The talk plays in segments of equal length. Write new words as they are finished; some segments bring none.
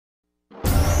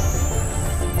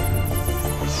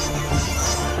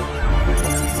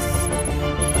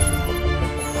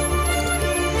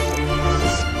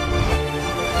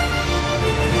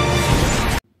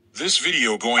this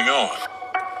video going on.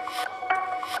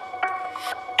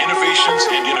 Innovations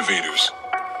and Innovators.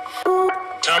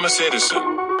 Thomas Edison.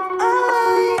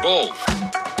 Bulb.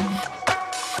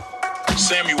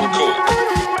 Samuel Colt.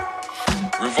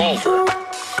 Revolver.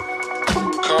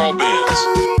 Carl Benz.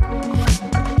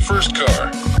 First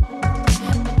car.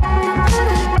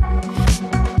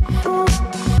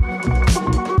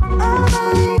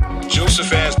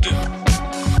 Joseph Asden.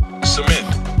 Cement.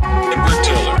 Edward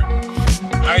Teller.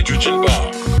 Hydrogen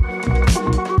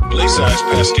bomb. Blaise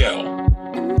Pascal.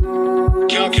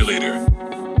 Calculator.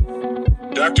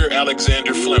 Dr.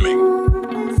 Alexander Fleming.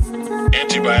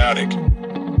 Antibiotic.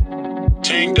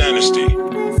 Tang Dynasty.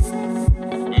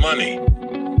 Money.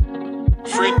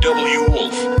 Fred W.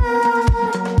 Wolf.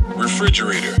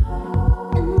 Refrigerator.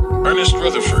 Ernest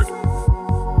Rutherford.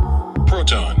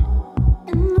 Proton.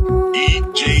 E.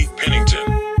 J.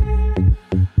 Pennington.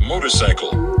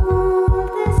 Motorcycle.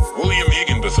 William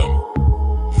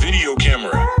Higginbotham. Video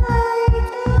camera.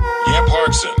 Yap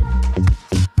Hartson.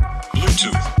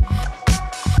 Bluetooth.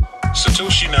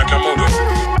 Satoshi Nakamoto.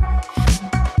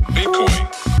 Bitcoin.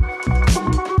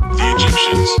 The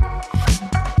Egyptians.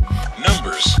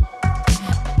 Numbers.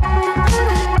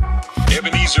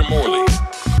 Ebenezer Morley.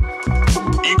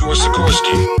 Igor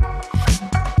Sikorsky.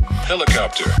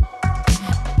 Helicopter.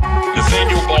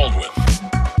 Nathaniel Baldwin.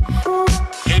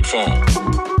 Headphone.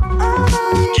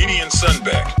 Gideon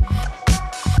Sunback.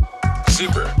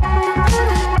 Zipper.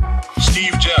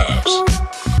 Steve Jobs.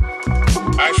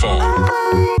 iPhone.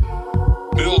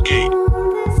 Bill Gates.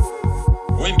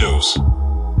 Windows.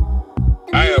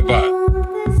 iAbot.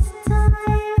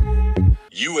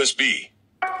 USB.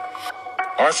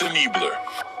 Arthur Niebler.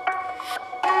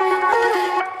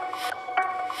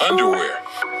 Underwear.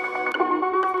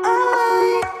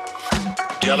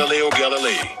 Galileo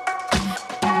Galilei.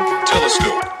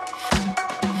 Telescope.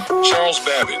 Charles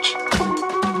Babbage.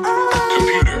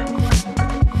 Computer.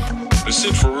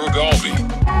 Basit Farooq Alvi.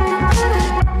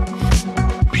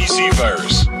 PC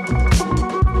virus.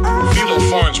 Philo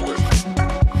Farnsworth.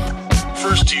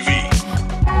 First TV.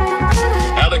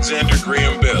 Alexander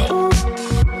Graham Bell.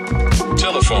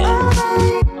 Telephone.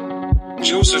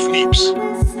 Joseph Niepce.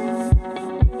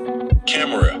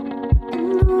 Camera.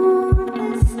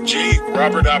 J.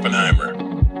 Robert Oppenheimer.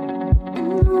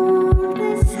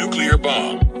 Nuclear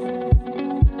bomb.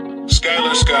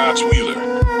 Skylar Scotts Wheeler.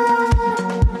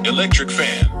 Electric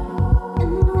fan.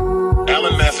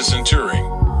 Alan Matheson Turing.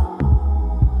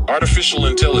 Artificial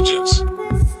intelligence.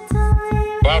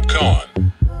 Bob Kahn.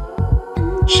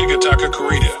 Shigetaka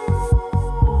Kurita.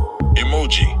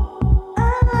 Emoji.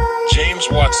 James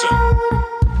Watson.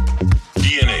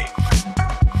 DNA.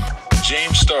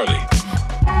 James Starley.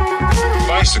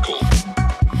 Bicycle.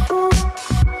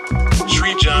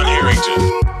 Sri John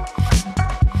Harrington.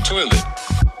 Toilet.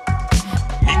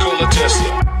 Nikola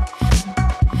Tesla.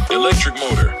 Electric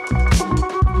motor.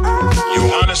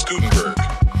 Johannes Gutenberg.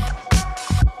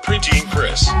 Printing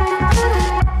press.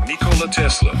 Nikola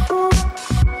Tesla.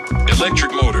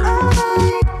 Electric motor.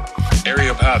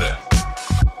 Aryabhata.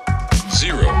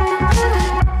 Zero.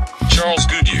 Charles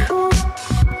Goodyear.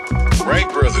 Wright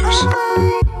Brothers.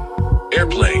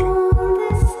 Airplane.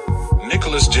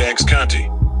 Nicholas Jaggs Conti.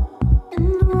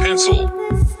 Pencil.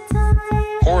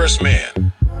 Horace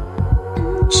Mann.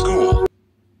 School.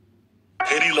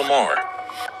 Hedy Lamarr.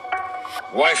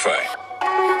 Wi-Fi.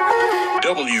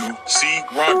 W.C.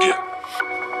 Rontgen.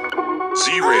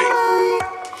 Z-Ray.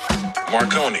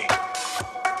 Marconi.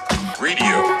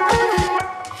 Radio.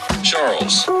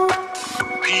 Charles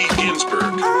P.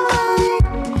 Ginsburg.